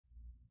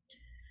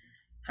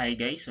Hi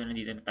guys! So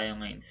nandito na tayo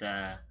ngayon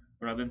sa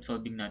problem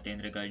solving natin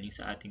regarding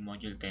sa ating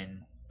module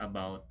 10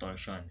 about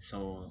torsion.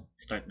 So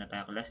start na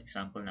tayo class.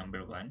 Example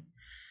number 1.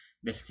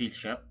 The steel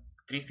shaft,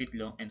 3 feet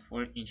long and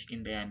 4 inch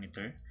in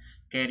diameter,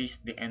 carries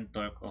the end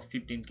torque of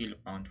 15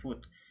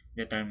 kilo-pound-foot.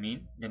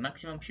 Determine the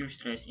maximum shear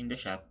stress in the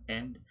shaft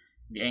and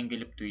the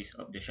angle of twist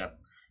of the shaft.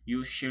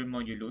 Use shear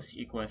modulus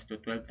equals to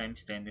 12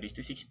 times 10 raised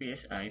to 6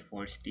 psi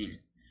for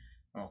steel.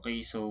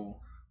 Okay,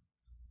 so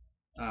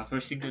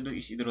first thing to do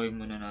is i-drawing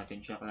muna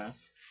natin siya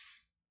class.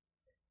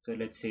 So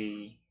let's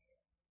say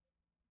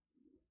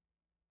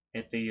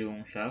ito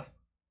yung shaft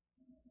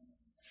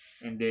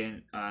and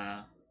then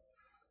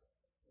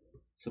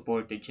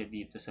supported siya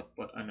dito sa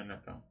ano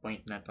na to,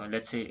 point na to.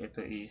 Let's say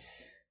ito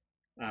is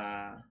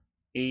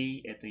A,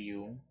 ito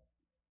yung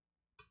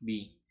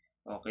B.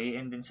 Okay,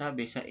 and then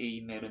sabi sa A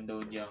meron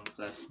daw diyang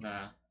class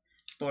na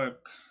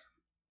torque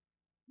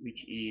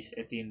which is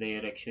ito yung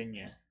direction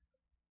niya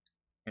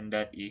and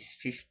that is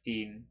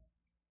 15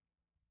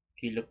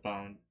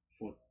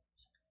 kilo-pound-foot.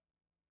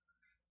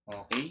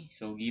 Okay,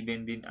 so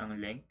given din ang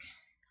length.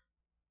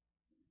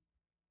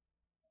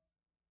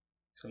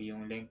 So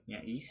yung length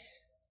niya is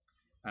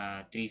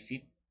 3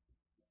 feet.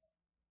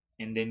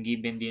 And then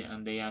given din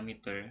ang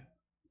diameter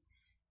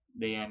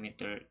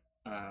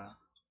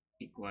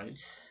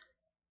equals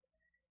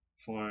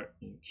 4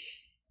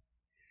 inch.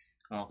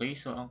 Okay,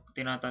 so ang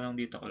tinatanong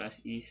dito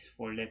class is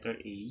for letter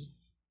A,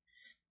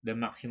 the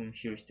maximum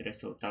shear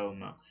stress, so tau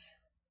max.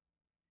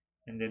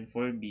 And then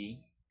for B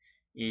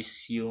is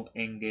yung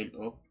angle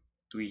of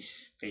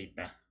twist,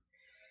 theta.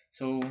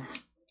 So,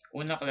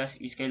 una class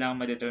is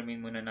kailangan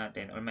ma-determine muna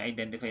natin or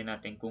ma-identify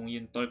natin kung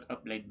yung torque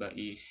applied ba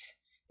is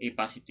a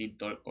positive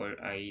torque or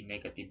a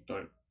negative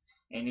torque.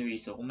 Anyway,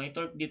 so kung may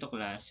torque dito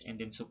class and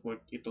then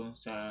support ito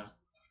sa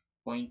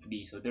point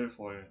B, so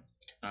therefore,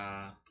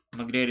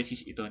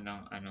 magre-resist ito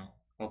ng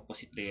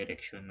opposite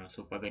direction, no?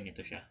 So pag ganito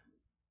siya.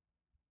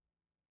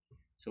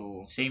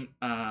 So same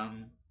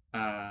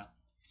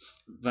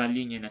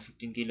value niya na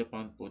 15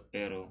 kilo-pound-foot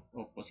pero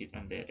opposite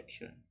ang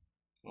direction.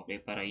 Okay,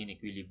 para in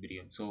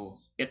equilibrium. So,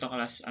 ito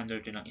class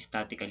under to ng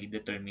statically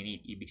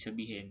determinate. Ibig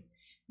sabihin,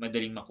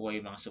 madaling makuha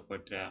yung mga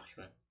support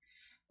reaction.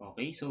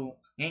 Okay,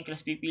 so ngayon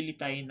class pipili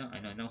tayo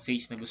ng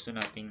phase na gusto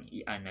nating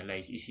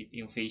i-analyze. Is it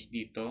yung phase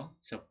dito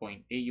sa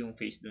point A, yung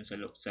phase dun sa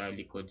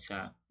likod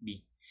sa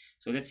B.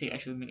 So let's say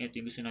assuming ito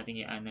yung gusto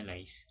nating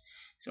i-analyze.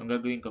 So ang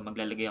gagawin ko,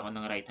 maglalagay ako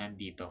ng right hand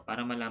dito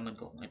para malaman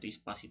ko kung ito is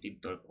positive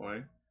torque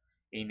or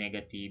a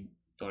negative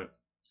torque.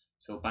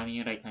 So paano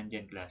yung right hand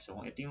dyan class? So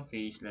kung ito yung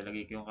phase,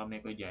 lalagay ko yung kamay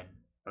ko dyan,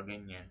 pag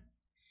ganyan.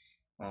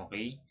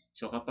 Okay,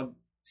 so kapag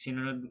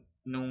sinunod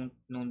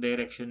nung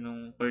direction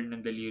nung curl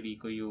ng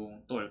daliri ko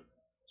yung torque,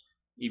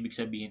 ibig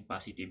sabihin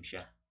positive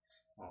siya.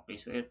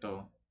 Okay, so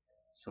ito,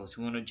 so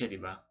sumunod siya,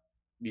 di ba?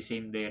 The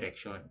same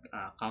direction,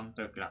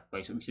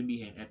 counterclockwise. So ibig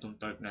sabihin,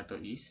 itong torque na to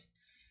is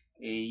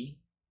a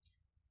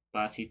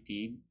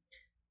positive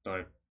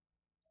torque.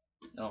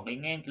 Okay,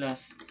 ngayon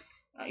class,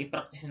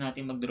 i-practice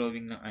natin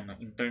mag-drawing ng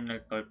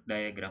internal torque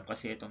diagram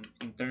kasi itong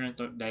internal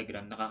torque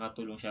diagram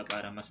nakakatulong siya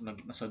para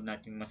mas-solve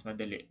natin mas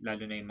madali,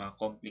 lalo na yung mga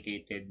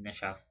complicated na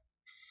shaft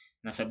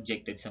na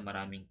subjected sa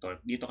maraming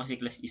torque. Dito kasi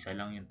class isa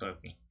lang yung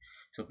torque eh.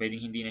 So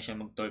pwedeng hindi na siya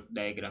mag-torque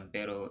diagram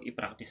pero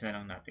i-practice na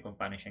lang natin kung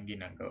paano siyang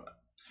ginagawa.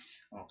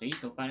 Okay,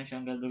 so paano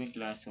siyang gagawin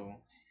class?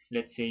 So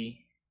let's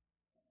say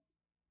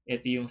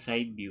ito yung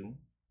side view.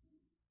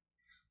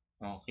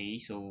 Okay,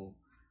 so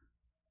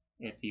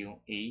ito yung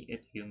A,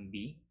 ito yung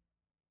B.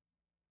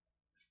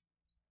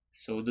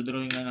 So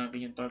dodrawing na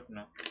natin yung torque,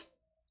 no?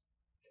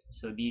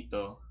 So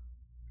dito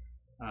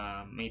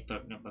may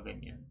torque na pa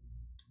ganyan,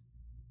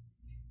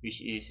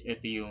 which is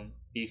ito yung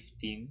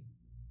 15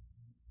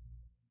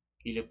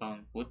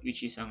 kilo-pound-foot,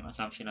 which is ang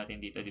assumption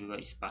natin dito, di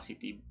ba, is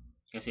positive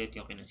kasi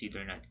ito yung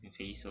kinonsider natin yung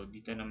phase. So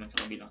dito naman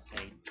sa kabilang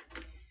side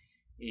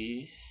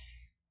is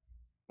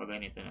pag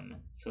ganito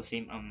naman, so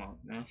same amount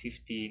na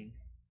 15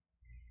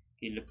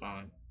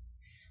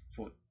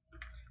 kilo-pound-foot.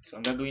 So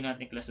ang gagawin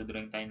natin class,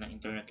 drawing tayo ng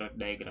internal torque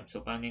diagram.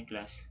 So paano yung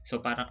class?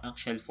 So parang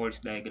axial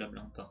force diagram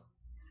lang to.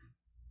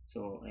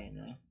 So ayan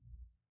na,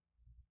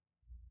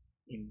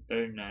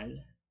 internal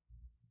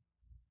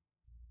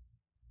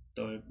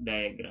torque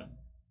diagram.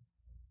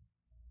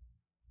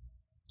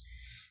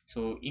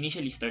 So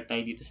initially start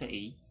tayo dito sa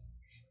A.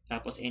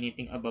 Tapos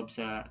anything above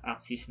sa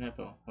axis na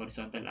to,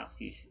 horizontal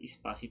axis, is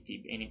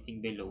positive.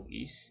 Anything below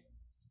is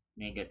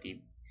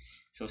negative.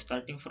 So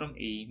starting from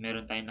A,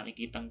 meron tayong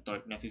nakikitang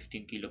torque na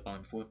 15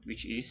 kilo-pound-foot,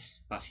 which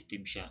is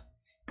positive siya.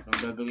 So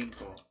ang gagawin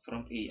ko,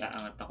 from A,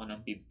 aangat ako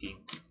ng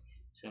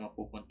 15. So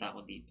mapupunta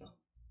ako dito,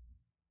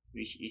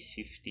 which is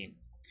 15.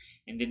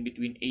 And then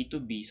between A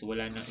to B, so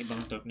wala nang ibang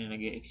torque na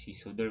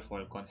nag-exist. So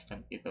therefore,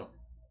 constant ito.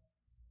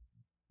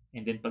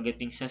 And then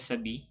pagdating sa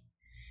B,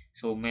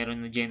 so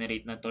meron na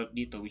generate na torque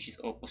dito, which is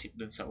opposite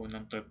dun sa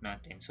unang torque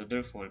natin. So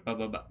therefore,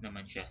 pababa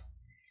naman siya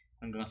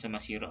hanggang sa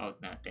ma-zero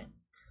out natin.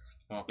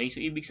 Okay,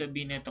 so ibig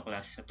sabihin nito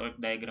class, sa torque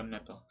diagram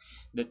na to,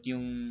 that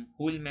yung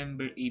whole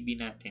member AB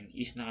natin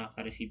is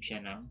nakaka-receive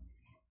siya ng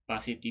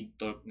positive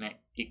torque na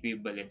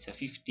equivalent sa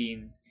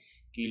 15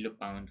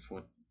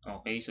 kilo-pound-foot.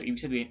 Okay, so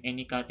ibig sabihin,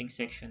 any cutting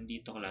section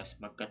dito class,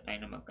 mag-cut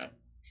tayo na mag-cut.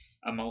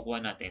 Ang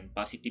makukuha natin,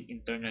 positive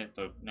internal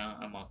torque na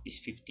amount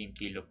is 15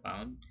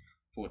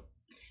 kilo-pound-foot.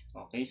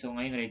 Okay, so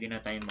ngayon ready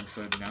na tayo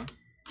mag-solve ng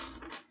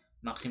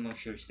maximum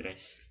shear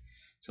stress.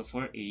 So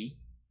for A,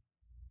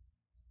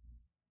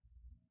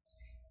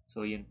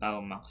 so yung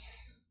tau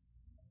max.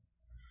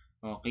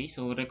 Okay,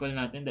 so recall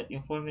natin that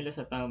yung formula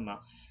sa tau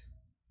max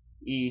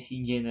is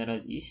in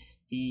general is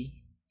T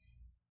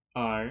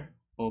R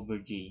over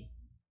J.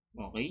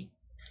 Okay?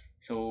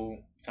 So,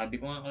 sabi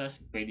ko nga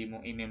class, pwede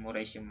mong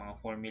i-memorize yung mga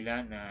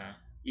formula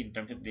na in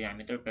terms of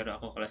diameter, pero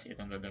ako class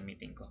itong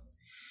gagamitin ko.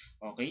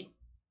 Okay?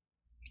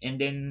 And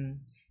then,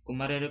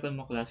 kung marirecall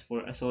mo class,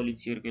 for a solid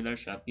circular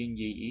shaft, yung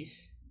J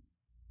is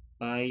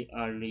pi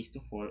r raised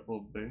to 4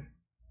 over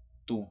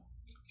 2.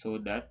 So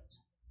that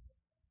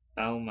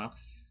tau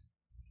max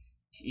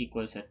is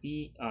equal sa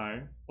T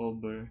r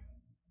over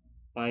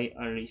pi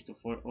r raised to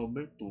 4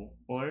 over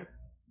 2 or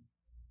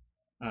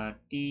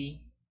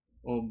T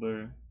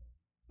over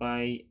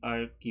pi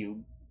r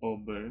cube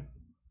over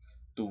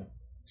 2.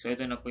 So,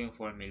 ito na po yung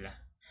formula.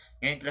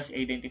 Ngayon, class,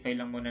 identify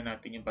lang muna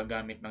natin yung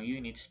paggamit ng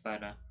units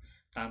para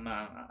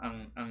tama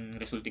ang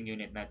resulting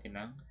unit natin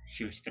ng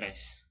shear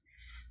stress.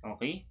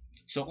 Okay?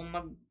 So, kung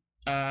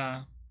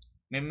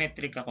may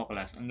metric ako,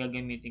 class, ang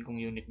gagamitin kong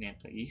unit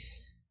nito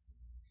is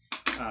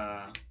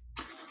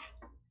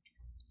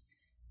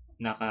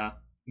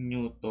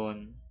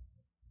naka-Newton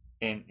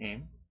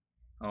mm.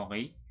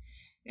 Okay?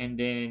 And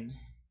then,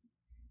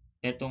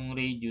 etong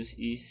radius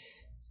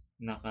is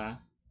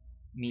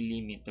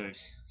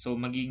naka-millimeters. So,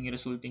 magiging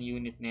resulting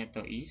unit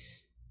nito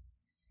is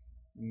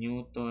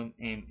Newton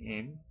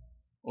mm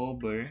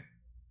over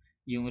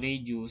yung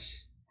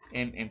radius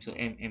mm, so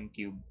mm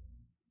cube.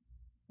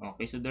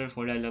 Okay, so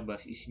therefore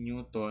lalabas is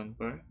Newton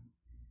per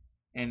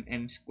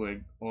mm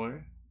squared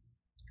or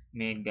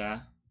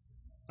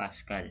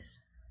megapascal.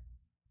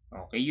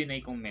 Okay, yun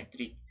ay kung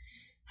metric.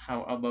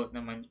 How about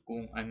naman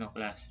kung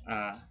class,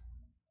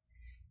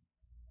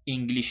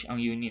 English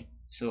ang unit.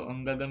 So,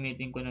 ang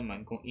gagamitin ko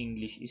naman kung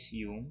English is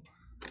yung,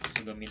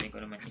 so gamitin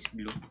ko naman is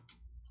blue.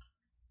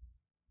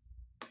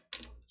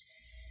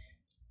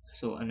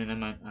 So, ano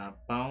naman,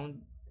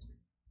 pound,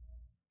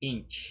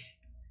 inch.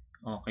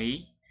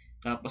 Okay?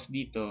 Tapos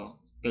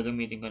dito,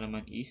 gagamitin ko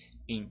naman is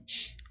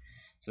inch.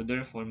 So,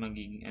 therefore,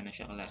 magiging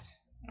siya class.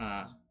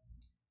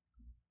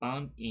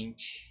 Pound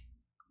inch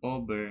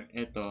over,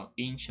 ito,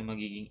 inch,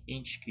 magiging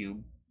inch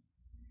cube.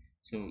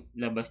 So,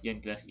 labas dyan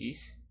class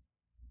is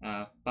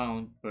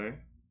pound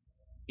per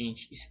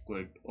inch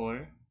squared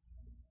or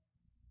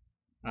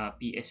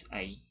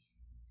PSI.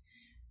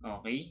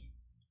 Okay?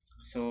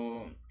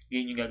 So,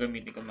 yun yung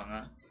gagamitin ko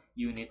mga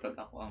unit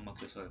pag ako ang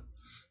magsusolve.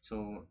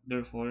 So,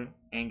 therefore,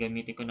 ayun,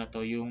 gamitin ko na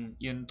to yung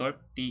torque,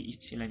 T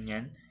sila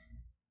niyan,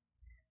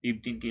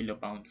 15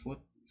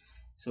 kilo-pound-foot.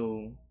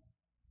 So,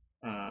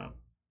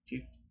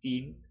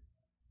 15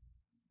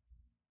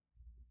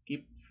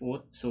 keep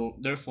foot. So,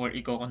 therefore,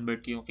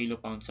 i-convert ko yung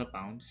kilo-pound sa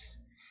pounds.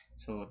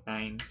 So,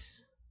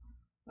 times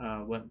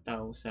 1,000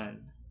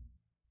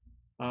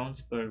 pounds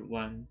per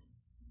 1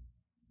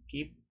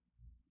 keep.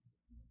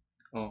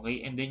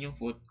 Okay, and then yung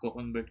foot,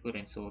 ko-convert ko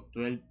rin. So,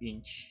 12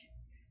 inch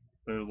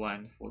per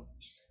 1 foot.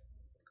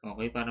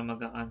 Okay, para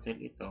magka-cancel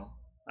ito.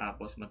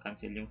 Tapos,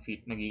 mag-cancel yung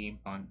feet, magiging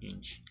pound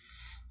inch.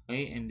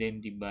 Okay, and then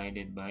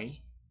divided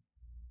by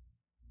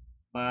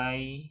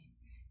pi.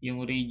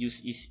 Yung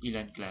radius is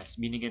ilan class?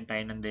 Binigyan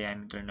tayo ng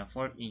diameter na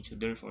 4 inch. So,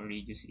 therefore,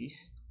 radius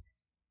is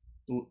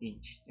 2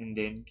 inch. And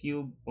then,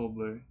 cube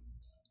over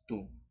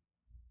 2.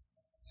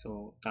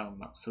 So, tau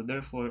max. So,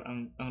 therefore,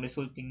 ang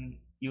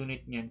resulting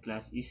unit niyan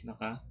class is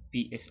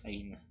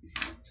naka-PSI na.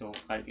 So,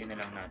 calculate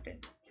na lang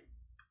natin.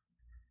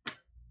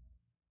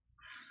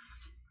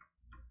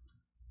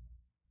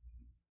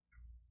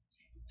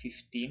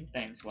 (15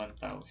 times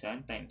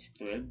 1,000 times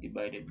 12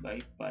 divided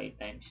by pi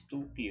times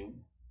 2 cube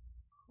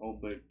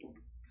over 2.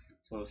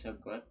 So,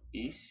 sagot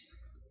is,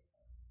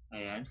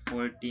 ayan,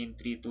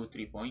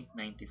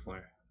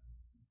 14,323.94.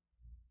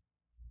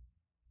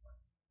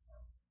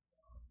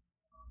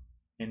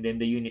 And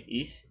then, the unit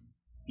is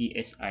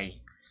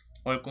PSI.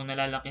 Or kung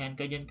nalalakihan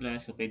ka dyan,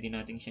 class, so pwede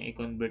natin siyang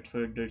i-convert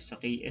further sa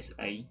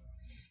KSI.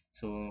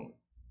 So,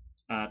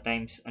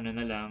 times,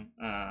 na lang,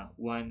 1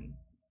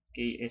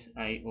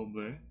 KSI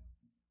over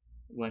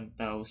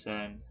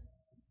 1,000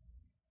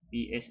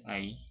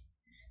 PSI.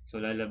 So,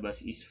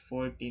 lalabas is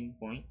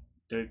 14.32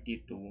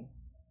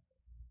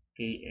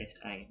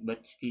 KSI.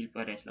 But still,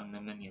 pares lang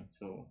naman yun.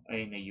 So,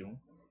 ayun na yung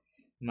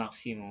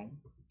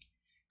maximum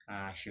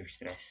shear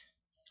stress.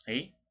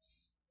 Okay?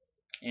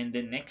 And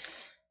then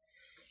next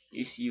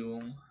is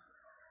yung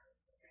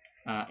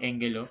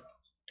angle of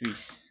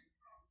twist.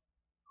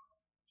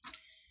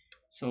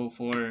 So,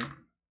 for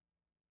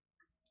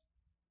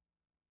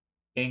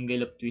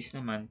angle of twist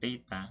naman,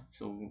 theta,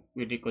 so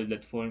we recall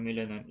that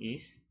formula nun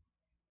is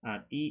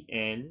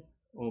TL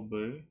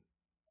over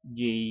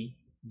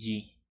JG.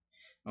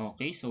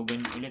 Okay, so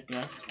ganun ulit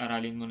class,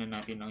 aralin muna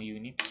natin ang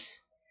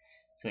units.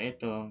 So,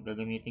 ito,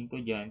 gagamitin ko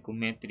dyan, kung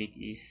metric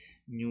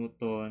is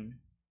Newton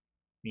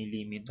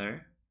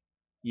millimeter.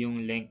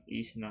 Yung length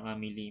is naka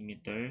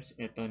millimeters.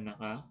 Ito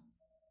naka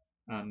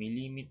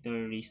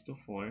millimeter raised to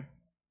 4.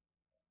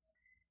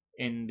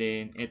 And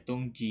then,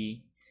 itong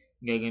G,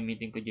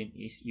 gagamitin ko dyan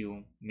is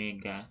yung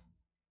mega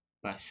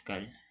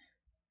Pascal.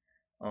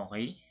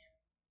 Okay?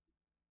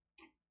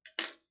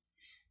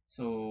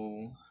 So,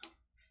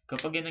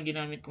 kapag yan ang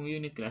ginamit kong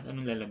unit class,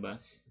 anong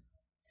lalabas?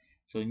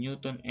 So,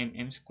 Newton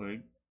mm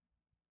squared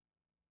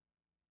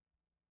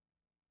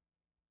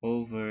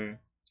over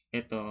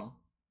ito,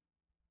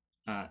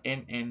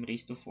 mm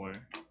raised to 4.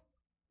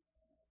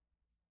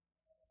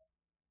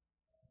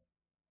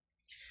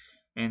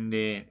 And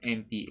then,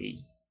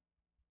 MPa.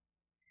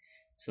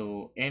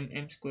 So,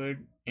 mm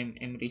squared,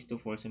 mm raised to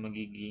 4 sa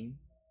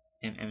magiging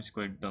mm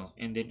squared to.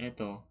 And then,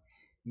 ito,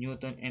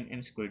 Newton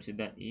mm squared. So,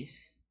 that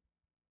is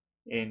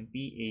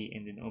MPa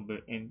and then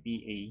over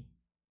MPa.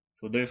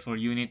 So, therefore,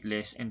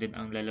 unitless. And then,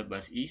 ang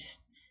lalabas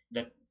is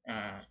that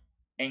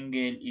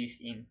angle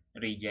is in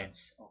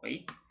radians.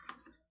 Okay?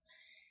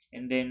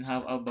 And then,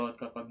 how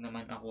about kapag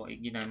naman ako ay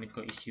ginamit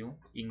ko is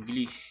yung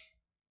English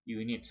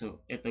unit.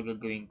 So, ito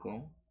gagawin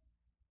kong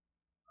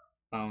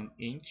pound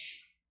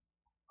inch.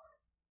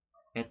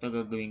 Ito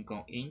gagawin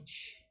kong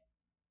inch.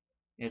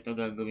 Ito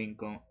gagawin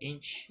kong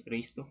inch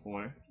raised to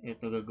 4.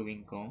 Ito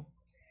gagawin kong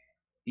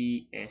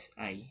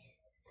PSI.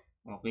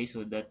 Okay,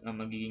 so that ang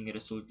magiging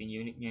resulting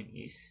unit niyan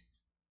is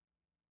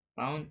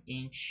pound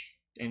inch.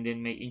 And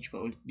then may inch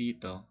pa ulit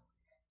dito.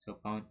 So,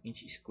 pound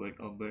inch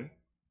squared over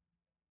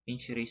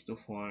inch raised to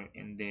 4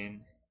 and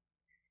then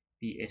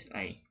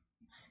PSI.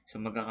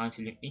 So,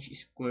 magka-cancel yung inch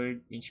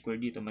squared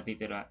dito,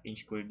 matitira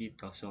inch squared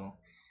dito. So,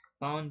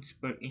 pounds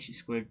per inch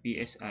squared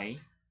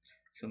PSI.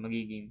 So,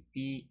 magiging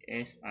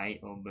PSI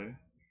over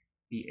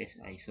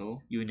PSI. So,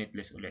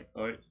 unitless ulit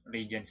or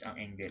radians ang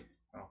angle.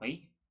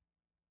 Okay?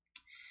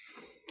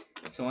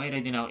 So,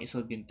 ngayon ready na ako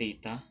isolve yung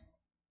theta.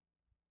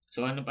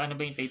 So, paano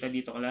ba yung theta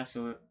dito class?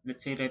 So, let's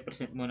say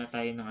represent muna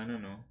tayo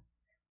ng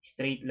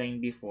straight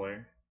line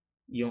before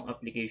yung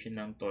application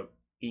ng torque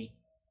T.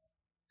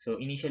 So,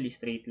 initially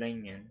straight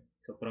line yan.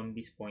 So, from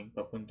this point,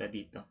 papunta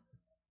dito.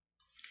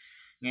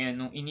 Ngayon,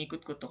 nung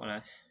inikot ko to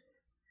class,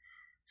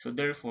 so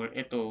therefore,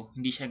 ito,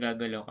 hindi siya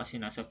gagalaw kasi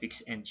nasa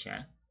fixed end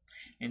siya.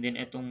 And then,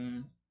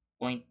 itong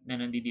point na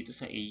nandito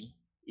sa A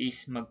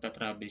is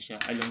magta-travel siya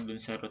along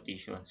dun sa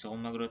rotation. So,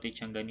 kung mag-rotate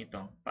siyang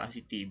ganito,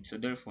 positive. So,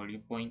 therefore,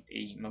 yung point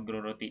A,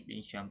 magro-rotate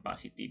din siyang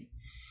positive.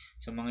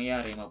 So,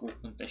 mangyayari,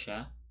 mapupunta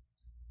siya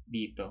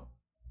dito.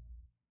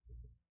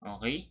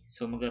 Okay?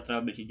 So,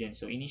 magta-travel siya dyan.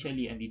 So,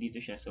 initially, dito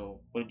siya.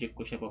 So, project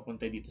ko siya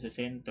papunta dito sa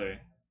center.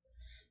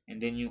 And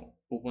then, yung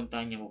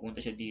pupunta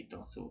siya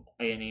dito. So,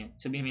 ayan na yun.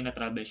 Sabihin may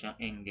na-travel siyang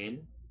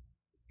angle,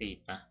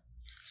 theta.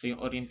 So,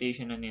 yung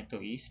orientation na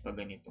nito is pag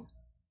ganito.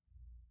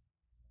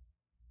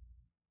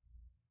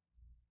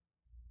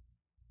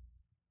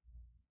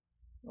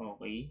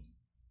 Okay.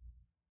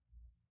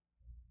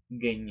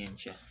 Ganyan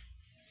siya.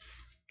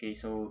 Okay,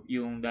 so,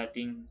 yung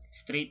dating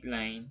straight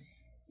line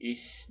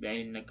is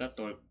dahil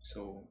nagka-torque,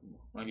 so,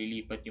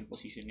 malilipat yung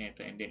position nito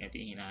and then ito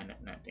yung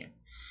hinahanap natin.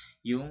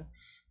 Yung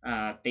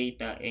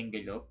theta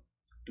angle of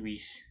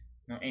twist.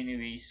 No,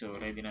 anyway, so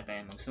ready na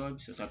tayo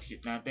mag-solve. So,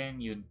 substitute natin.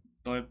 Yung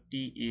torque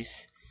T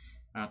is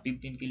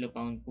 15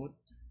 kilo-pound-foot.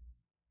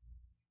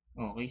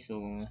 Okay, so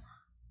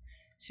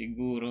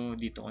siguro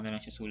dito ko na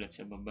lang siya sulat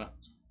sa baba.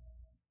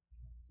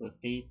 So,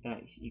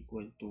 theta is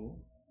equal to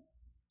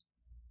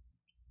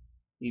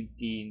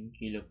 15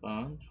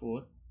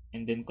 kilo-pound-foot.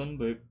 And then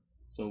convert.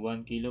 So,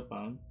 1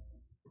 kilo-pound,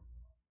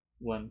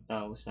 1,000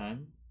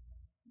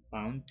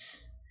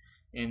 pounds.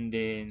 And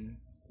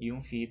then,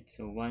 yung feet,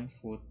 so 1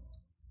 foot,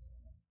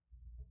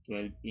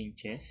 12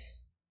 inches.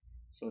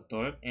 So,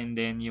 torque. And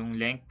then, yung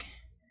length.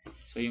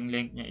 So, yung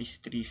length niya is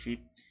 3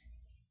 feet.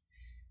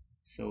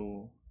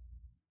 So,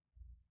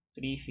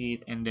 3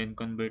 feet and then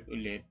convert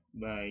ulit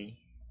by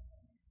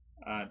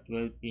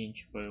 12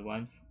 inch per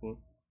 1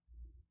 foot.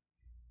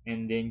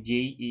 And then,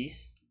 J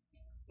is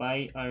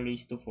pi r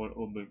raised to 4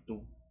 over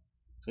 2.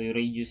 So, yung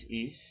radius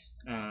is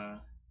 2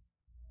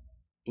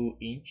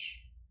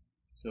 inch.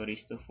 So,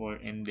 raised to 4.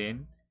 And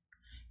then,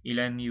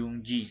 ilan yung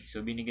G?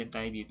 So, binigyan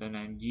tayo dito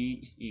ng G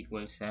is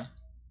equal sa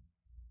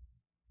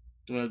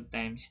 12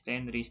 times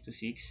 10 raised to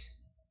 6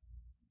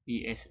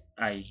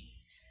 PSI.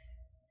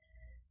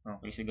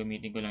 Okay, so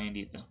gamitin ko lang yun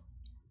dito.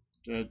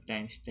 12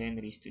 times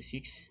 10 raised to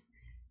 6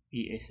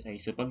 PSI.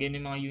 So, pag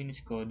yan yung mga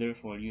units ko,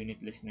 therefore,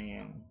 unitless na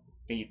yung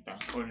theta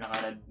or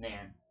nakarad na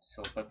yan.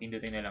 So,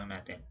 papindutin na lang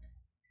natin.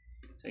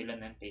 So,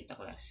 ilan ng theta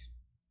class?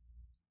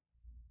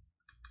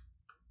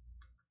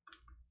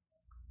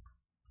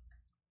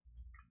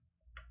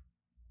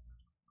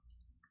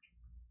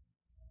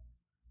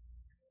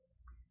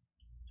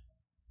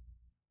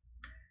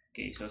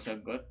 Okay, so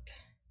sagot.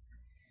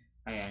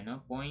 Ayan,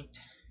 no?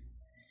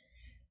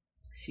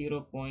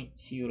 0.0215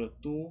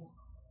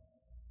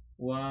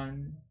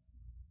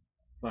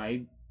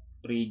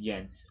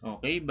 radians.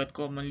 Okay, but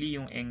commonly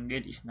yung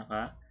angle is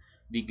naka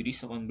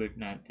degrees. So, convert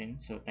natin.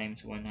 So,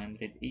 times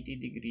 180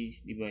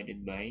 degrees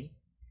divided by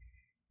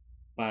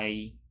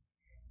pi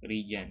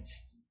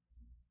radians.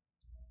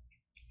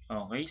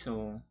 Okay,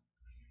 so,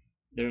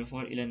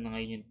 therefore, ilan na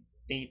ngayon yung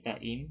theta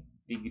in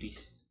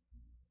degrees?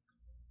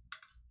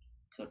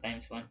 So,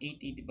 times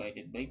 180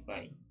 divided by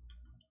pi.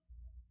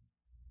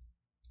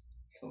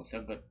 So,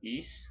 sagot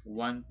is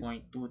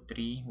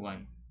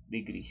 1.231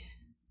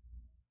 degrees.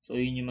 So,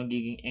 yun yung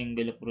magiging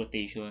angle of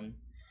rotation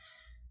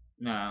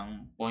ng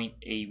point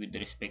A with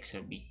respect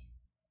sa B.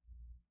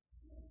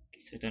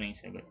 Okay, so, ito na yung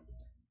sagot.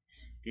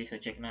 Okay, so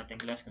check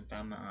natin class kung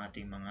tama ang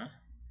ating mga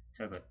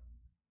sagot.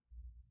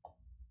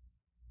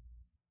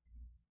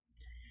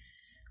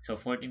 So,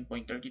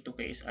 14.32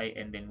 KSI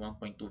and then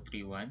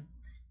 1.231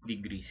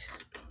 degrees.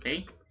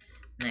 Okay?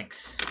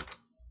 Next.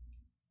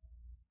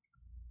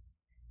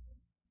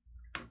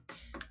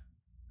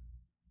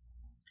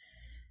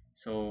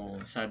 So,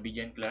 sabi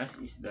dyan class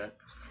is that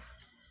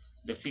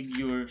the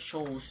figure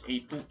shows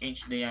a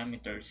 2-inch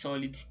diameter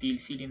solid steel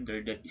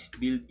cylinder that is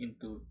built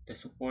into the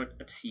support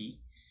at C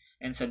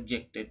and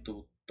subjected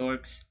to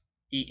torques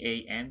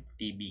TA and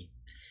TB.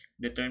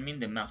 Determine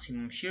the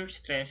maximum shear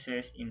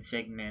stresses in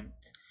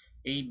segments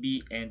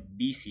AB and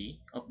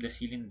BC of the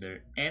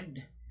cylinder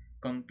and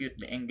compute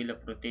the angle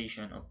of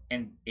rotation of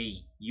end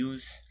A.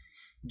 Use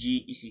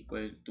G is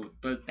equal to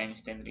 12 times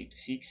 10 raised to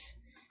 6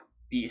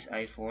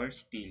 PSI for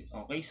steel.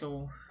 Okay,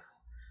 so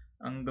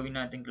ang gawin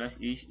natin class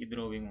is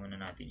i-drawing muna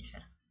natin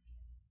siya.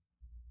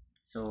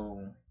 So,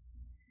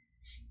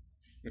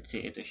 let's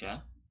say ito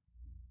siya.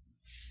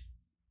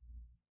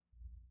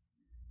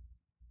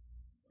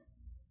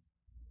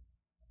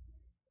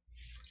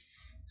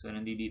 So,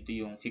 nandito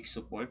yung fixed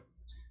support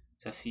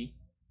sa C.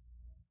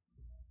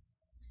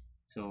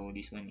 So,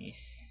 this one is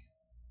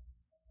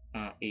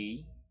A,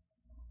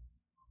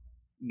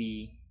 B,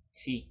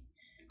 C.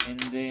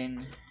 And then,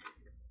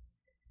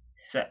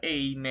 sa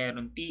A,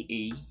 meron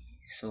TA.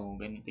 So,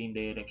 ganito yung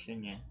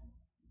direction niya.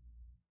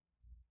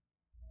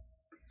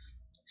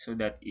 So,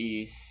 that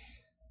is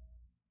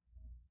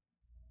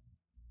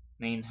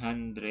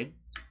 900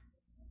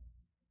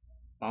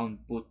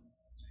 pound-foot.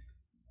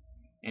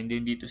 And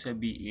then, dito sa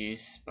B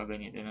is, pag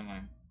ganito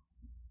naman.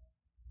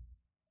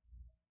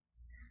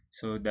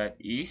 So, that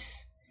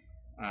is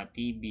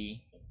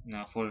TB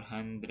na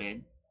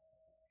 400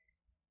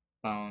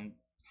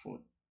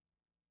 pound-foot.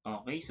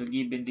 Okay, so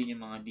given din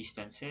yung mga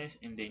distances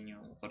and then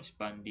yung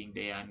corresponding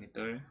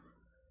diameter.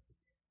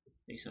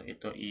 Okay, so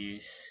ito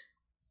is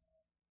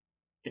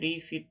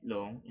 3 feet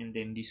long and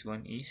then this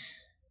one is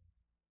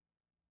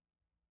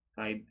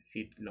 5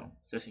 feet long.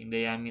 So, in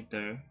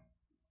diameter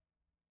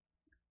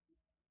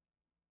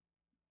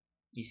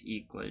is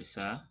equal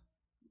sa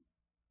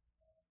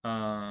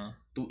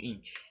 2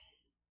 inch.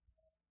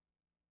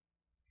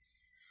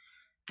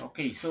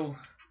 Okay, so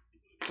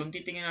kung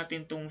titingnan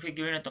natin tong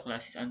figure na to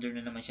class, is under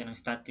na naman siya ng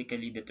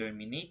statically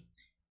determinate,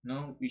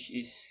 no, which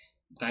is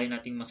kaya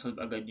nating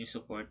masolve agad yung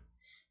support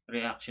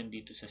reaction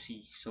dito sa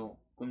C. So,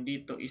 kung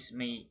dito is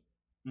may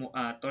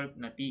torque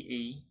na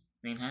TA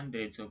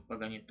 900, so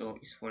pag ganito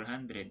is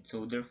 400.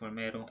 So, therefore,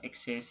 merong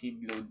excessive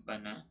load pa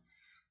na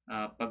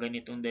pag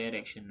ganitong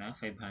direction na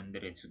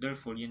 500. So,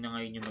 therefore, yun na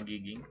ngayon yung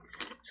magiging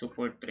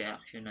support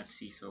reaction at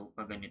C. So,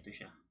 pag ganito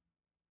siya.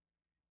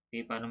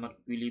 Okay, para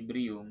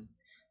mag-equilibrium,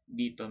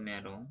 dito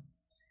merong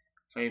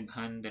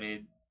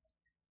 500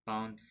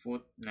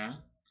 pound-foot na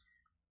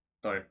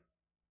torque.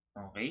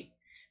 Okay?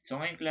 So,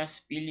 ngayon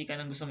class, pili ka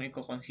ng gusto mo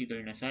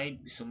i-consider na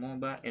side. Gusto mo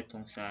ba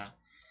itong sa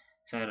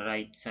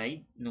right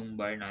side nung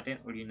bar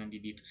natin or yun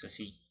nandito sa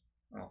C?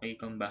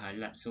 Okay, kung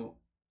bahala. So,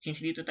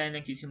 since dito tayo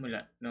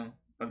nagsisimula, no?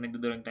 Pag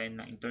nagdodrawing tayo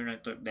ng internal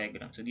torque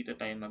diagram, so dito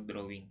tayo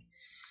mag-drawing.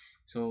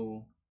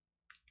 So,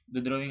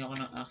 dodrawing ako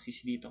ng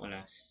axis dito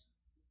class.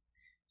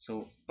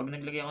 So, pag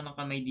naglagay ako ng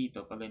kamay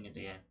dito, pag ganito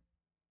yan.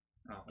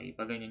 Okay,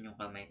 pag ganyan yung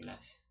kamay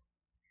class.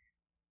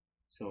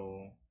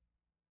 So,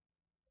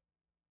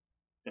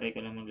 try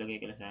ko lang maglagay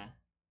class ha.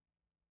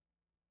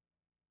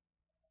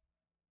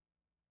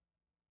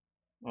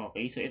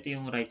 Okay, so ito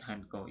yung right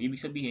hand ko. Ibig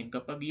sabihin,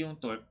 kapag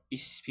yung torque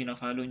is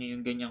pina-follow niya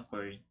yung ganyang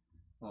curve,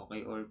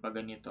 okay, or pag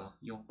ganito,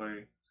 yung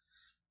curve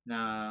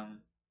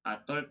ng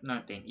torque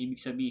natin,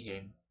 ibig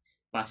sabihin,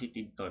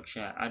 positive torque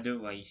siya.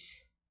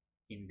 Otherwise,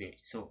 hindi.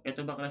 So,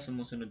 ito ba class,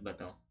 sumusunod ba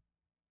to?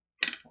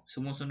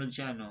 Sumusunod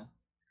siya, no?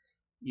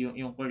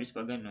 Yung curve is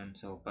pag ganun.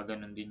 So, pag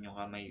ganun din yung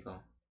kamay ko,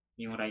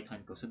 yung right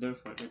hand ko. So,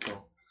 therefore,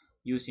 ito,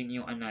 using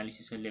yung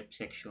analysis sa left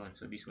section.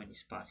 So, this one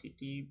is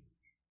positive.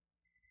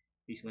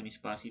 This one is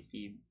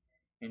positive.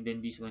 And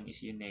then, this one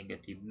is yung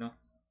negative, no?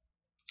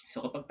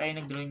 So, kapag tayo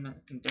nag-drawing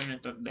ng internal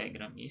torque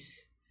diagram is,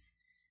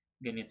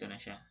 ganito na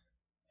siya.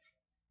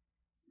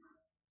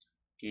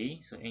 Okay?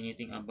 So,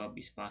 anything above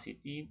is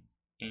positive.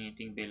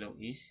 Anything below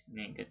is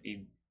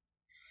negative.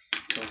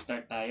 So,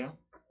 start tayo.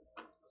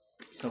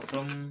 So,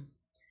 from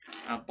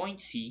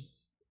point C,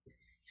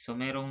 so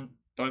merong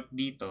torque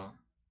dito,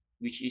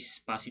 which is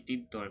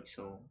positive torque.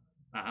 So,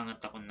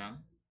 aangat ako ng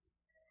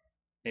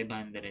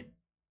 500.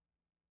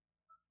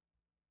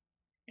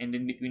 And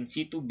then between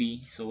C to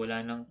B, so wala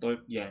nang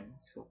torque dyan.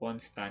 So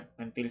constant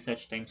until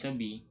such time sa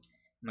B,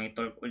 may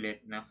torque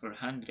ulit na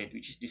 400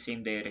 which is the same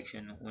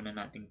direction ng una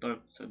nating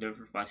torque. So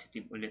therefore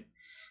positive ulit.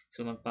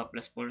 So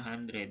magpa-plus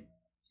 400.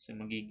 So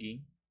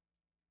magiging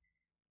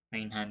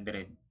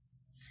 900.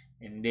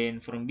 And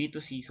then from B to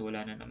C, so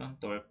wala na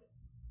namang torque.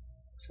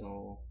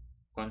 So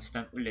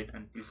constant ulit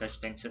until such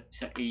time sa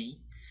A,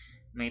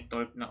 may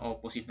torque na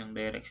opposite ng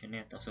direction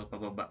nito. So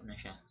pababa na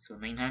siya.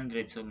 So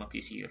 900, so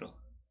magsi-0.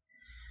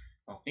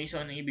 Okay,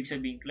 so ano ibig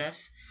sabihin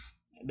class?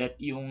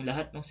 That yung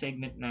lahat ng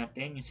segment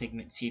natin, yung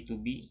segment C to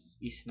B,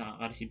 is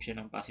nakaka-receive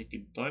siya ng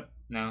positive torque.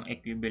 Ng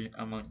equivalent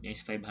amount niya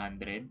is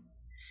 500.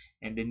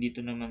 And then dito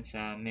naman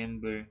sa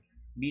member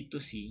B to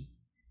C,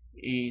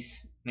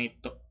 is may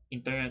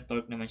internal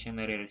torque naman siya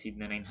nare-receive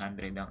na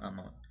 900 ang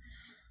amount.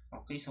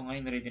 Okay, so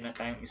ngayon ready na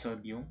tayong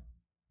isolve yung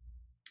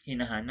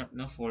hinahanap,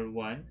 no? For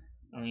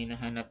 1, ang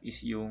hinahanap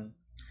is yung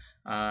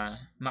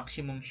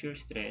maximum shear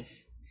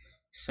stress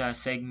sa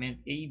segment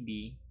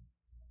AB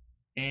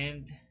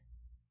and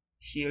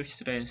shear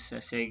stress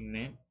sa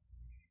segment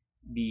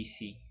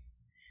BC.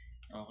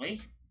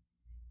 Okay?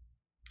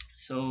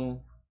 So,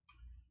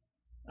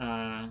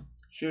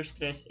 shear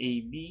stress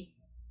AB.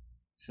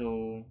 So,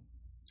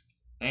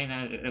 ayun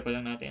na, record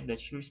lang natin that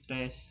shear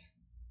stress,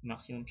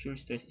 maximum shear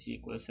stress is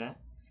equal sa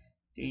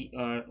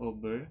 3R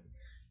over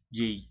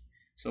J.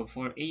 So,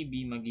 for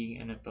AB,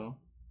 magiging ano to?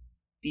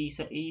 T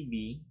sa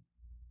AB.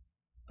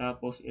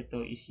 Tapos,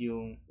 ito is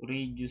yung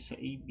radius sa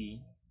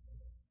AB.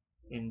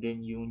 And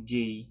then, yung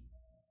J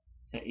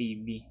sa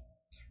AB.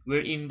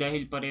 Wherein,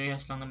 dahil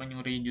parehas lang naman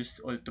yung radius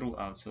all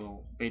throughout.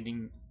 So,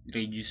 pwedeng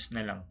radius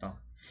na lang to.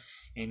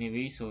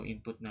 Anyway, so,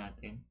 input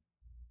natin.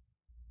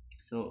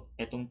 So,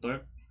 etong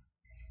torque.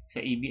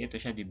 Sa AB,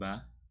 ito siya, di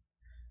ba?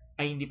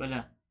 Ay, hindi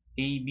pala.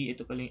 AB,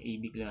 ito pala yung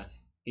AB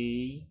class.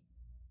 A,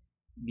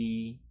 B,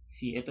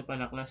 C. Ito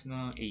pala class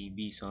no,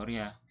 AB. Sorry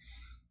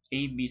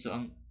AB. So,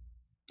 ang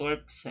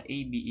torque sa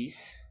AB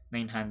is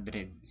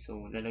 900.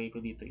 So, lalagay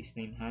ko dito is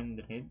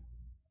 900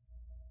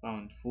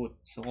 pound-foot.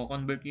 So,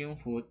 ko-convert ko yung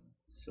foot.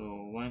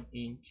 So,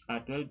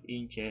 12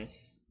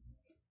 inches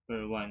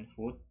per 1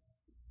 foot.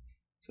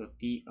 So,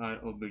 TR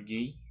over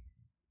J.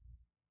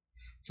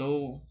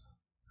 So,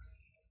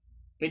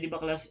 pwede ba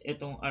class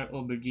itong R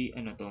over G,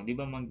 ano to? Di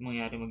ba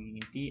mangyari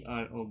magiging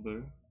TR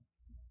over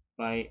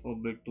pi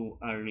over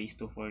 2R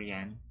raised to 4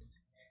 yan?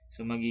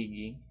 So,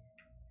 magiging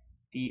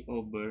T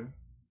over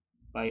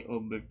pi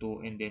over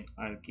 2 and then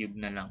R cube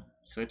na lang.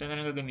 So, ito na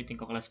lang gagamitin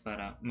ko class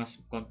para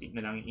mas konti na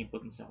lang yung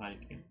input mo sa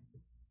calculus.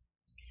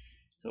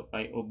 So,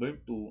 pi over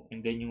 2 and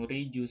then yung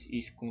radius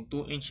is kung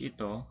 2 inch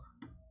ito,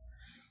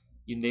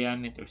 yung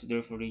diameter, so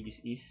therefore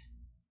radius is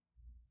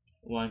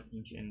 1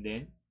 inch and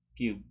then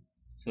cube.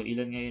 So,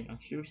 ilan ngayon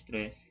ang shear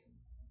stress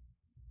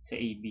sa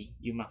AB,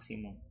 yung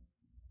maximum.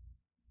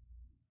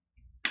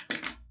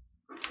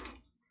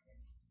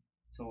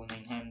 So,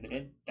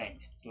 900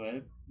 times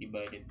 12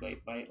 divided by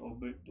pi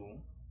over 2.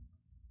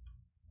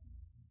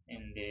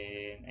 And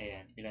then,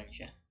 ayan, ilan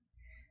siya?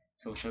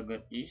 So,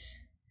 sagot is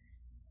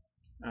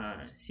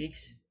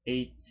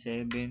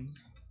 687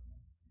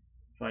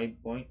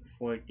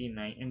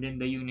 5.49 and then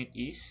the unit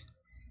is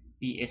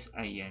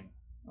PSI yan.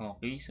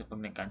 Okay, so pag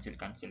nag-cancel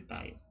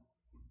tayo.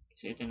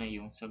 So ito na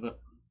yung sagot.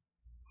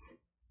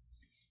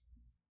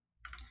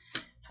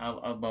 How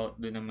about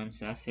doon naman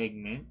sa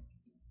segment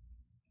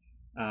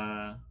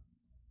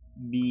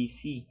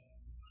BC?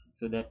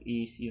 So that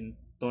is yung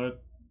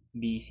torque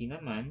BC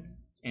naman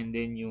and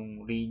then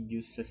yung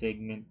radius sa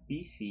segment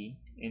BC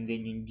and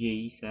then yung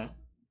J sa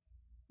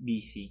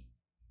BC.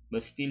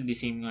 But still the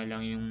same nga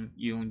lang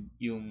yung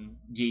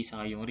J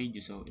saka yung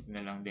radius. So ito na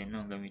lang din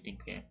no, gamitin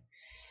ko yan.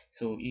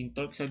 So yung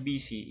torque sa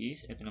BC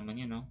is ito naman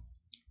yun no.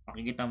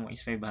 Makikita mo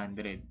is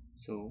 500.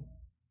 So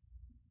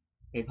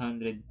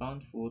 500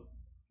 pound-foot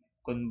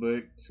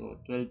convert, so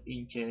 12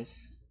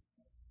 inches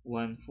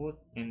 1 foot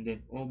and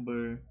then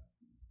over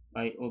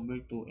pi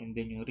over 2 and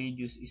then yung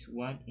radius is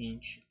 1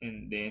 inch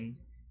and then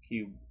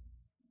cube.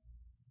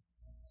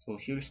 So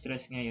shear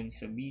stress ngayon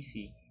sa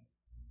BC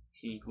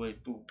is equal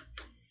to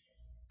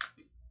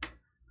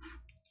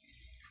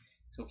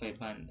so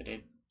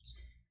 500.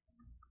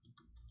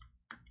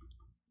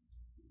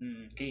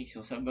 Okay,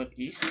 so sagot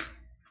is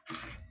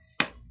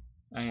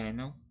ayan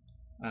no,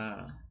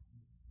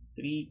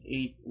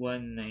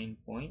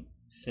 3819.72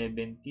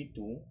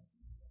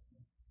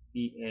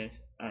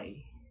 PSI.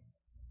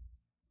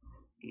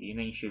 Okay, yun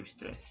na yung shear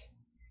stress.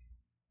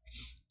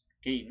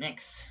 Okay,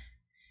 next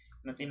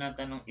na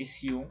tinatanong is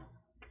yung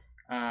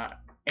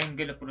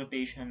angle of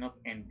rotation of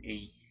end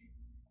A.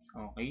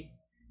 Okay,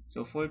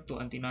 so for 2,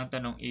 ang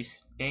tinatanong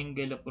is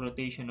angle of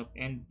rotation of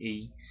end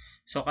A.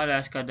 So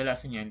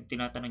kadalasan yan,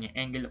 tinatanong niya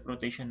angle of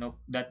rotation of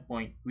that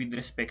point with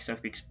respect sa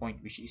fixed point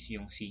which is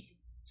yung C.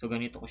 So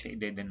ganito ko siya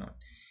i-denote.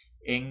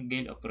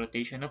 Angle of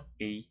rotation of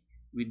A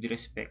with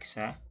respect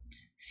sa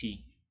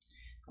C.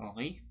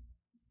 Okay?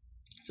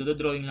 So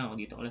drawing lang ako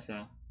dito class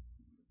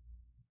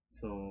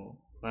So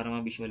para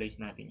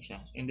ma-visualize natin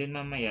siya. And then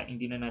mamaya,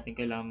 hindi na natin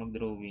kailangan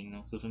mag-drawing.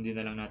 No? Susundin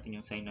na lang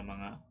natin yung sign ng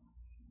mga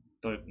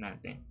torque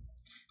natin.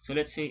 So,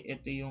 let's say,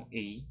 ito yung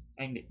A.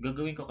 Ay, hindi.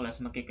 Gagawin ko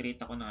class,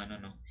 makikreate ako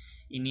ng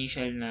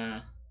initial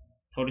na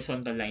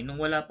horizontal line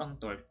nung wala pang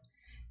torque.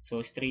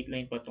 So, straight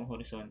line pa itong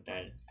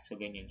horizontal. So,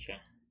 ganyan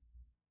siya.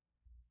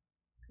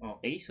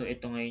 Okay, so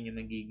ito ngayon yung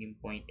magiging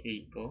point A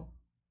ko.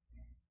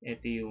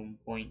 Ito yung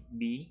point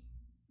B.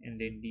 And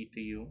then dito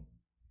yung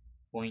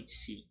point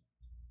C.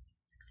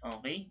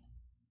 Okay?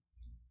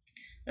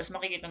 Tapos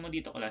makikita mo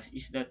dito class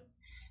is that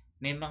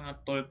may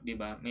mga torque, di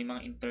ba? May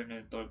mga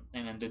internal torque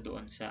na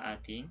nandoon sa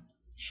ating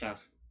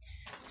shaft.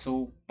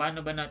 So,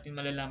 paano ba natin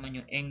malalaman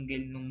yung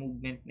angle ng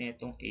movement na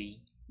itong A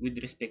with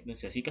respect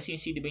dun sa C? Kasi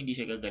yung C, di ba, hindi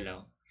siya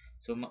gagalaw.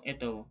 So,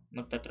 ito,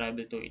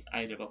 magta-travel to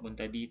either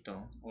papunta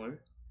dito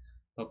or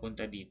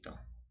papunta dito.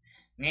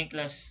 Ngayon,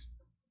 class,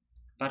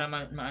 para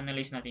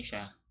ma-analyze natin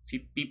siya,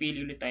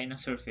 pipili ulit tayo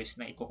ng surface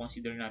na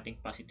i-consider natin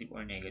positive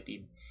or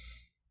negative.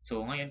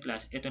 So, ngayon,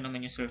 class, ito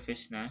naman yung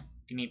surface na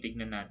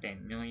tinitignan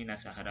natin, yung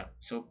nasa harap.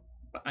 So,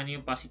 ano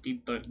yung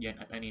positive torque dyan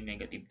at ano yung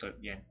negative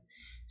torque dyan?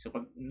 So,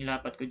 pag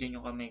nilapat ko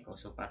dyan yung kamay ko,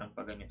 so parang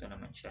pag ganito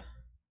naman siya.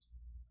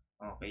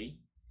 Okay?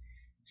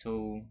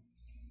 So,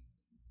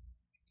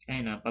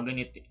 ayun na, pag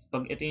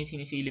ito yung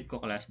sinisilip ko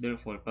class,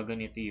 therefore, pag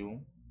ganito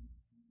yung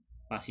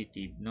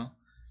positive, no?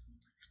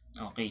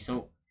 Okay,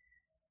 so,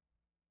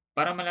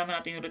 para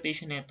malaman natin yung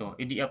rotation nito,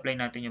 i-apply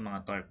natin yung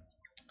mga torque.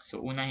 So,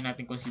 unahin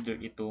natin consider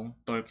itong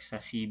torque sa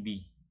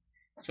CB.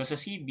 So, sa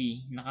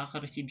CB,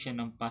 nakaka-receive siya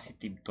ng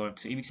positive torque.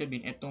 So, ibig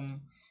sabihin,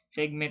 itong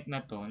segment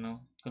na to,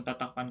 no? Kung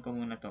tatakpan ko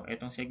muna to,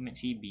 itong segment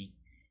CB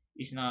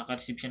is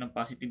nakaka-receive siya ng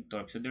positive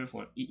torque. So,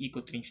 therefore,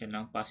 iikot rin siya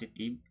ng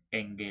positive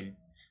angle.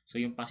 So,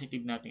 yung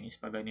positive natin is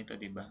pag ganito,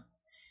 diba?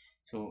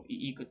 So,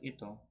 iikot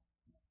ito.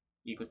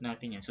 Ikot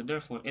natin yan. So,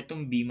 therefore,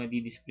 itong B,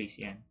 madi-displace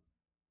yan.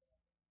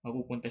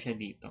 Mapupunta siya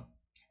dito.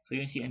 So,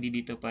 yung C, andi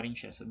dito pa rin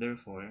siya. So,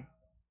 therefore,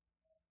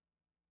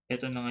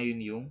 ito na ngayon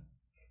yung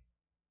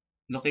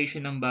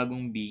location ng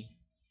bagong B,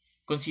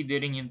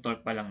 considering yung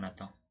torque pa lang na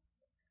to.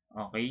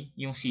 Okay?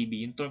 Yung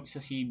CB, yung torque sa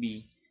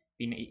CB,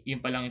 yun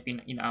pa lang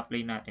yung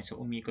ina-apply natin.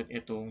 So, umikot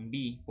itong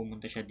B,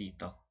 pumunta siya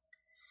dito.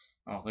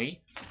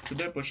 Okay? So,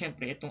 therefore,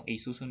 syempre, itong A,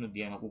 susunod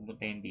yan,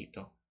 mapupunta yan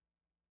dito.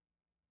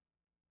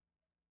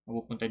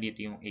 Mapupunta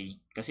dito yung A.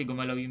 Kasi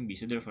gumalaw yung B,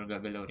 so therefore,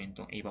 gagalaw rin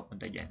itong A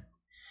papunta dyan.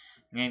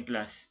 Ngayon,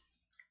 class,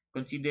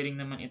 considering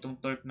naman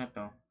itong torque na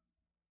to,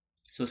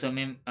 so sa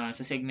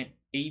segment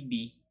AB,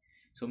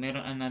 so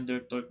meron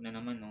another torque na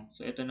naman, no?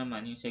 So ito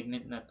naman, yung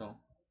segment na to,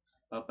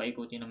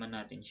 papaikutin naman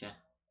natin siya.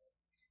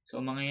 So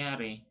ang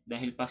mangyayari,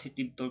 dahil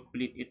positive torque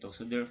ulit ito,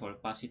 so therefore,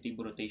 positive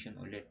rotation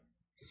ulit.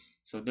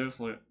 So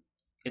therefore,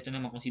 ito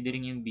naman,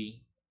 considering yung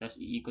B, tapos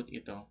iikot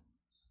ito.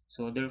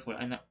 So therefore,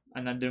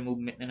 another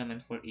movement na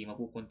naman for A,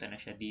 mapupunta na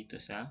siya dito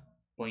sa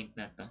point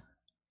na to.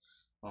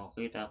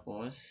 Okay,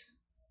 tapos,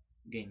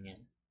 ganyan.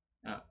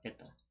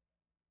 Ito.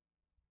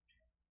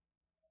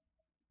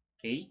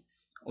 Okay?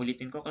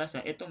 Ulitin ko class,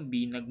 itong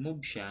B,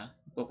 nag-move siya,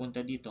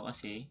 papunta dito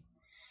kasi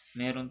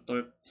meron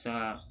torque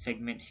sa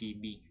segment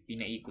CB,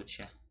 pinaikot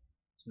siya.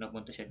 So,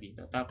 napunta siya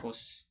dito.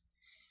 Tapos,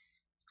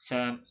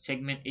 sa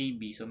segment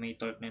AB, so may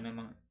torque na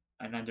namang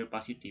another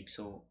positive.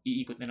 So,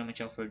 iikot na naman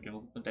siya further,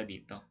 mapupunta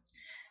dito.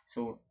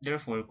 So,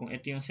 therefore, kung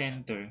ito yung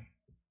center,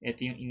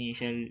 ito yung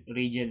initial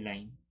radial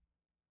line.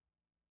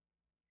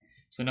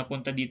 So,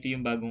 napunta dito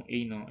yung bagong A,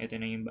 no? Ito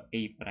na yung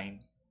A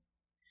prime.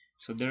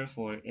 So,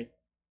 therefore,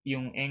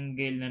 yung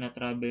angle na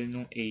na-travel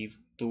nung A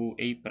to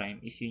A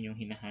prime is yun yung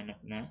hinahanap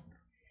na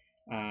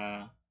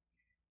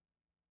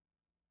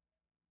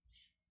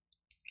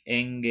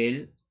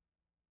angle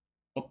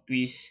of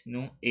twist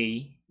nung A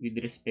with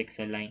respect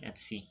sa line at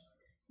C.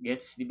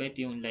 Gets? Di ba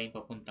ito yung line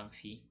papuntang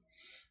C?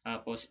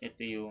 Tapos,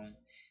 ito yung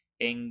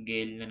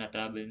angle na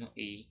na-travel nung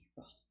A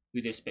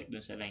with respect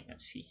dun sa line at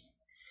C.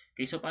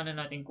 Okay, so paano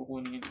natin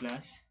kukunin yung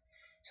class?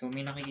 So,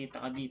 may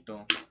nakikita ka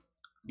dito.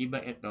 Di ba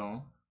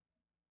ito?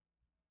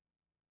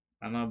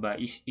 Tama ba?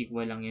 Is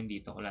equal lang yan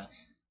dito,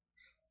 class.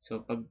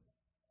 So, pag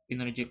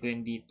pinroject ko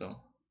yan dito,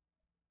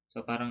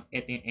 so parang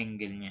ito yung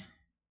angle niya.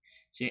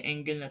 So, yung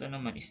angle na to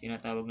naman is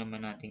tinatawag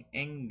naman nating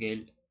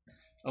angle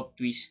of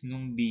twist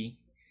nung B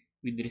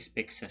with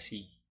respect sa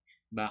C.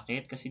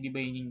 Bakit? Kasi di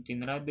ba yun yung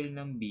tinravel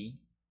ng B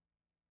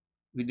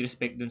with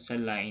respect dun sa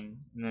line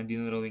na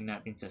dinrawing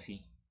natin sa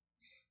C.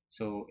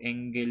 So,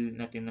 angle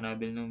na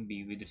tinravel ng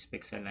B with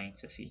respect sa line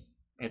sa C.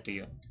 Ito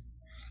yun.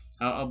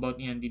 How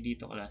about yun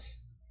dito,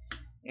 class?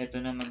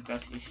 Ito naman,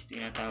 class, is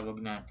tinatawag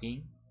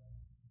nating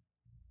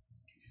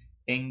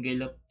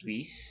angle of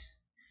twist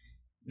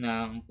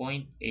ng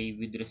point A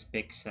with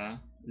respect sa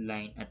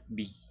line at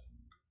B.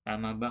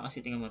 Tama ba?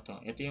 Kasi tingnan mo to.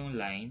 Ito yung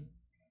line.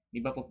 Di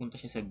ba pupunta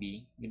siya sa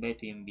B? Di ba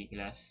ito yung B,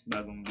 class?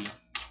 Bagong B.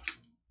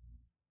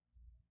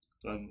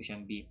 Tawagin ko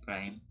siyang B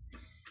prime.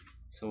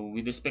 So,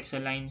 with respect sa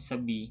line sa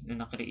B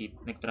na nakreate,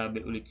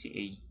 nag-travel ulit si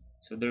A.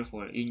 So,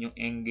 therefore, yun yung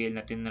angle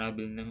na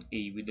tinravel ng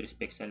A with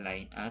respect sa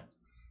line at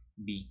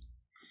B.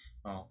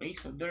 Okay,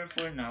 so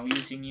therefore now,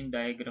 using yung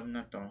diagram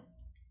na to,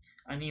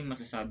 ano yung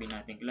masasabi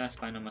natin, class?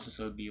 Paano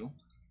masasolve yung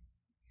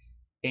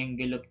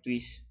angle of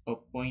twist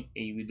of point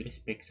A with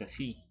respect sa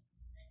C?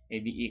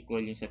 di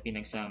equal yun sa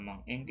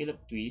pinagsamang angle of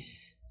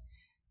twist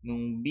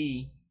nung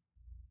B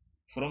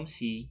from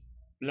C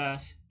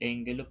plus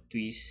angle of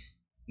twist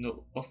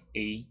no, of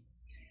A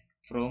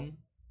from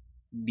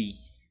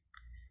B.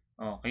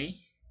 Okay?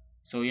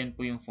 So, yan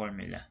po yung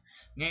formula.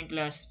 Ngayon,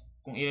 class,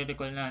 kung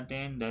i-recall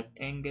natin that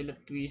angle of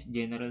twist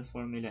general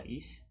formula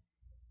is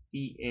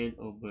TL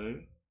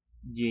over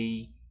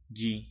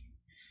JG.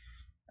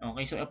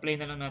 Okay, so apply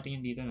na lang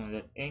natin yung dito, no?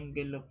 That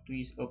angle of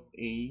twist of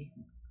A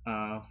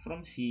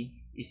from C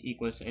is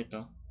equal sa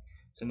ito.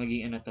 So,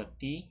 magiging ano to?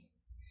 T.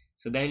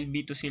 So, dahil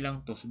B to C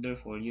lang to, so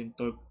therefore, yung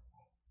torque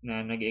na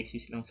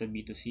nag-exist lang sa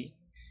B to C.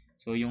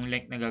 So, yung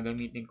length na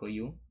gagamitin ko,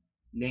 yung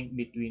length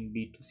between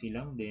B to C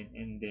lang din,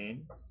 and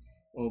then,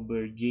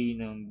 over J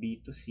ng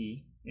B to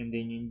C, and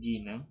then yung G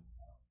ng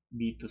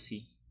B to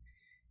C.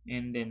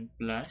 And then,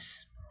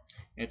 plus,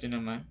 ito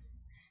naman,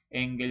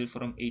 angle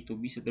from A to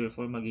B. So,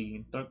 therefore,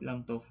 magiging torque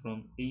lang to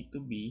from A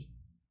to B.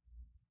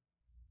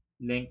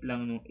 Length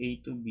lang ng A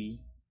to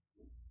B.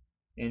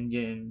 And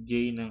then,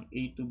 J ng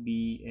A to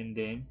B. And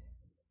then,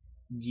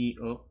 G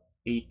of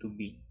A to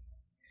B.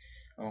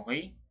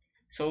 Okay?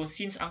 So,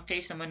 since ang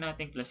case naman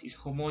natin, class, is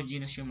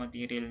homogeneous yung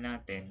material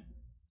natin,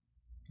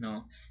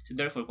 no? So,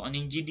 therefore, kung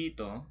ano yung G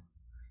dito,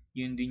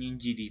 yun din yung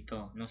G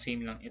dito. No?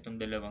 Same lang itong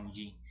dalawang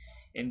G.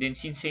 And then,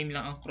 since same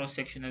lang ang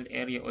cross-sectional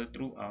area all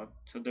throughout,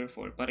 so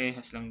therefore,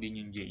 parehas lang din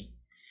yung J.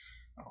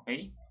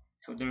 Okay?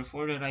 So,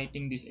 therefore,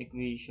 writing this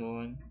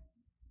equation,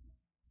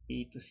 A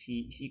to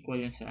C is equal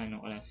yan sa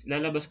ano, class.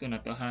 Lalabas ko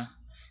na to, ha?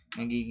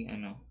 Magiging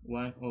ano,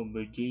 1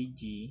 over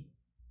JG,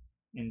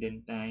 and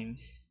then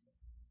times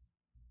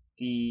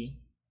T,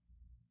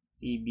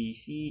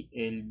 TBC,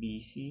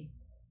 LBC,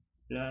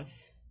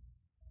 plus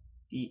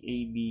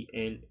TAB,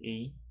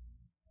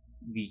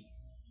 LAB.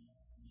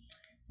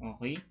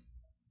 Okay?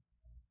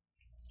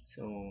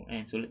 So,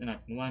 ayan, sulit na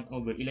natin. 1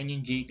 over, ilan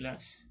yung J,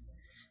 class?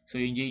 So,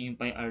 yung J,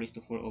 yung pi r is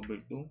to 4 over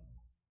 2.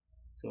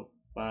 So,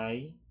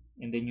 pi,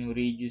 and then yung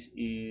radius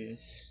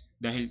is,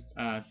 dahil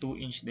 2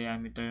 inch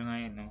diameter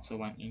nga yan, no?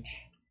 So, 1 inch.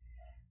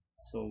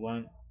 So,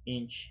 1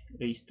 inch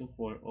raised to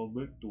 4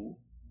 over 2.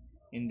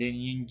 And then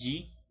yung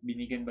G,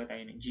 binigyan ba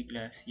tayo ng G,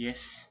 class?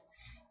 Yes.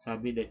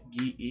 Sabi that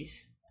G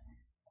is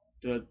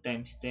 12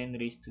 times 10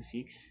 raised to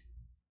 6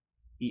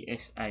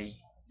 PSI.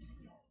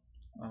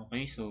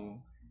 Okay,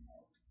 so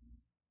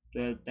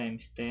 12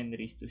 times 10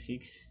 raised to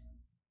 6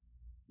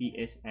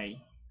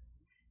 PSI.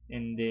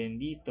 And then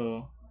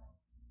dito,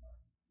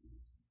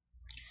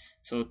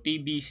 so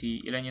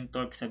TBC, ilan yung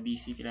torque sa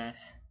BC,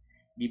 class?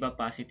 Di ba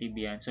positive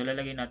yan? So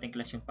lalagay natin,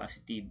 class, yung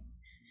positive.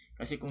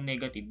 Kasi kung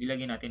negative,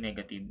 dilagay natin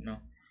negative,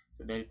 no?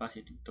 So dahil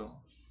positive to,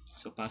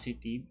 so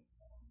positive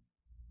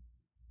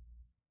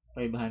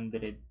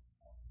 500.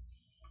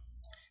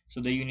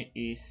 So the unit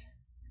is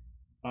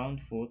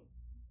pound-foot.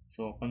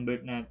 So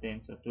convert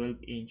natin, so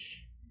 12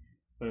 inch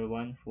per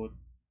 1 foot.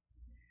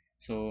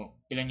 So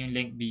ilan yung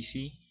length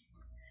BC?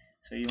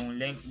 So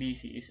yung length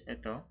BC is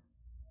ito,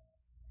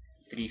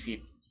 3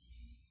 feet.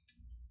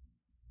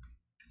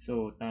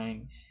 So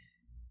times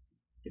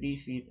 3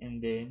 feet,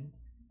 and then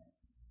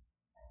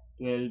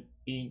 12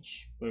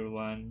 inch per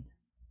 1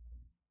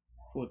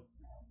 foot.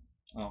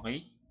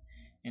 Okay?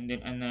 And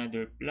then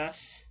another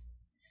plus.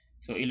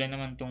 So ilan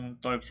naman tong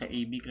torque sa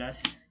AB,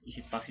 class? Is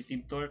it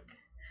positive torque?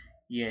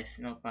 Yes,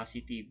 no,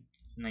 positive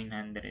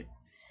 900.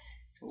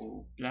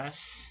 So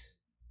plus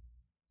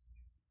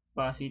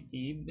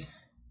positive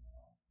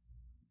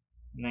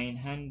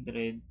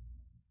 900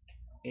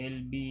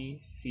 LB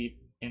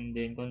feet, and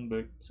then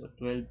convert, so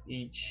 12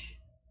 inch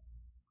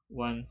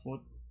 1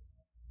 foot.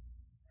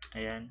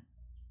 Ayan.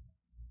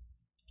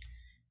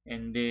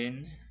 And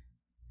then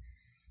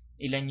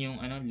ilan yung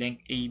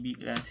length AB,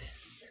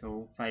 class?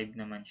 So 5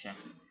 naman siya.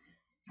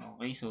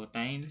 Okay, so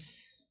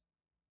times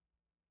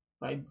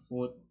 5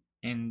 foot,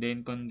 and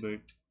then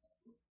convert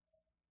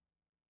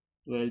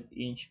 12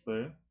 inch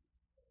per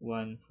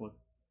 1 foot.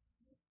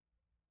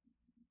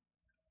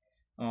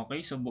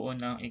 Okay, so buo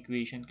na ang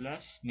equation,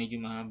 class. Medyo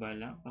mahaba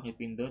lang.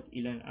 Pakipindot,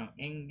 ilan ang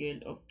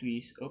angle of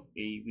twist of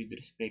A with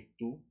respect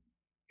to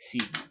C.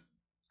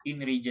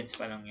 In radians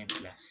pa lang yan,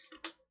 class.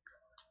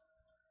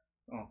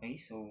 Okay,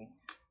 so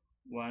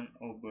 1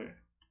 over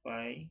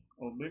pi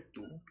over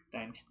 2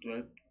 times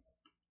 12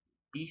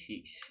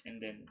 P6, and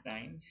then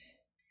times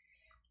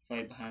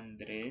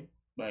 500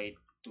 by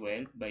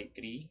 12 by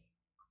 3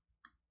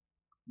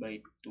 by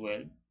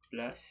 12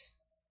 plus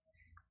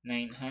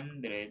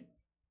 900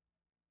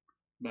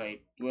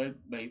 by 12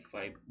 by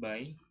 5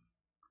 by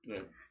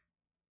 12.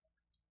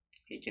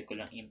 Okay, check ko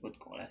lang input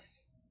ko,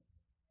 class.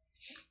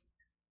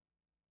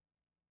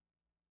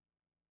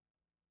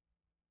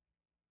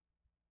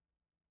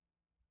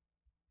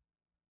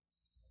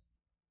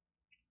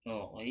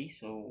 Okay,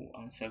 so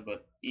ang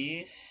sagot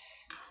is,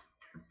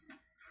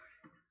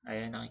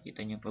 ayan,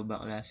 nakikita nyo pa ba,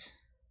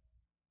 class?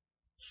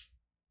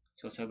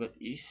 So sagot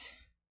is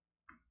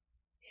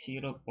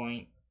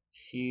 0.0458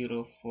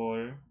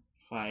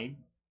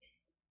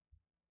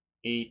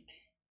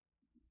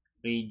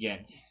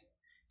 radians.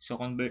 So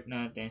convert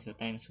natin, so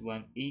times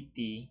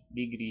 180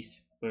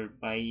 degrees per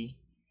pi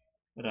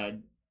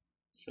rad.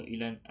 So,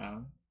 ilan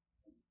ang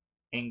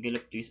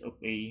angle of twist of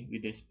A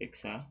with respect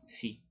sa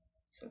C?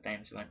 So,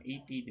 times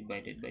 180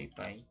 divided by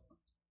pi.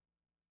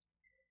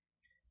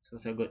 So,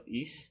 sagot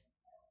is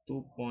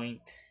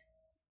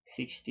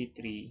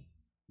 2.63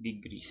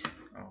 degrees.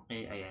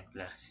 Okay, ayan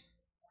class.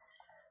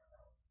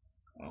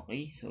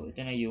 Okay, so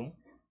ito na yung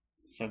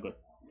sagot.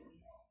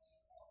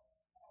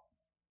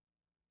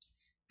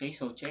 Okay,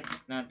 so check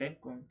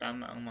natin kung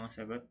tama ang mga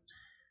sagot.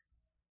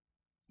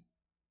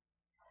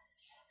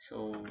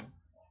 So,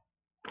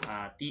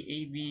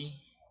 TAB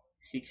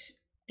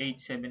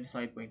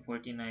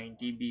 6875.49,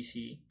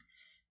 TBC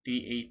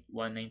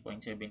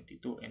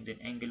 3819.72, and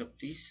then angle of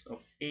twist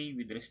of A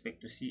with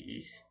respect to C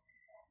is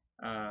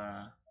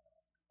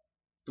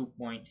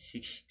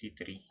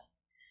 2.63.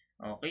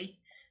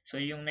 Okay? So,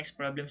 yung next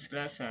problems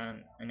class,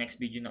 next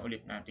video na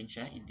ulit natin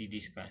siya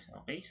i-discuss.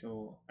 Okay?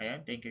 So,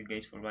 ayan. Thank you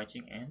guys for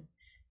watching and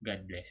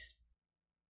God bless.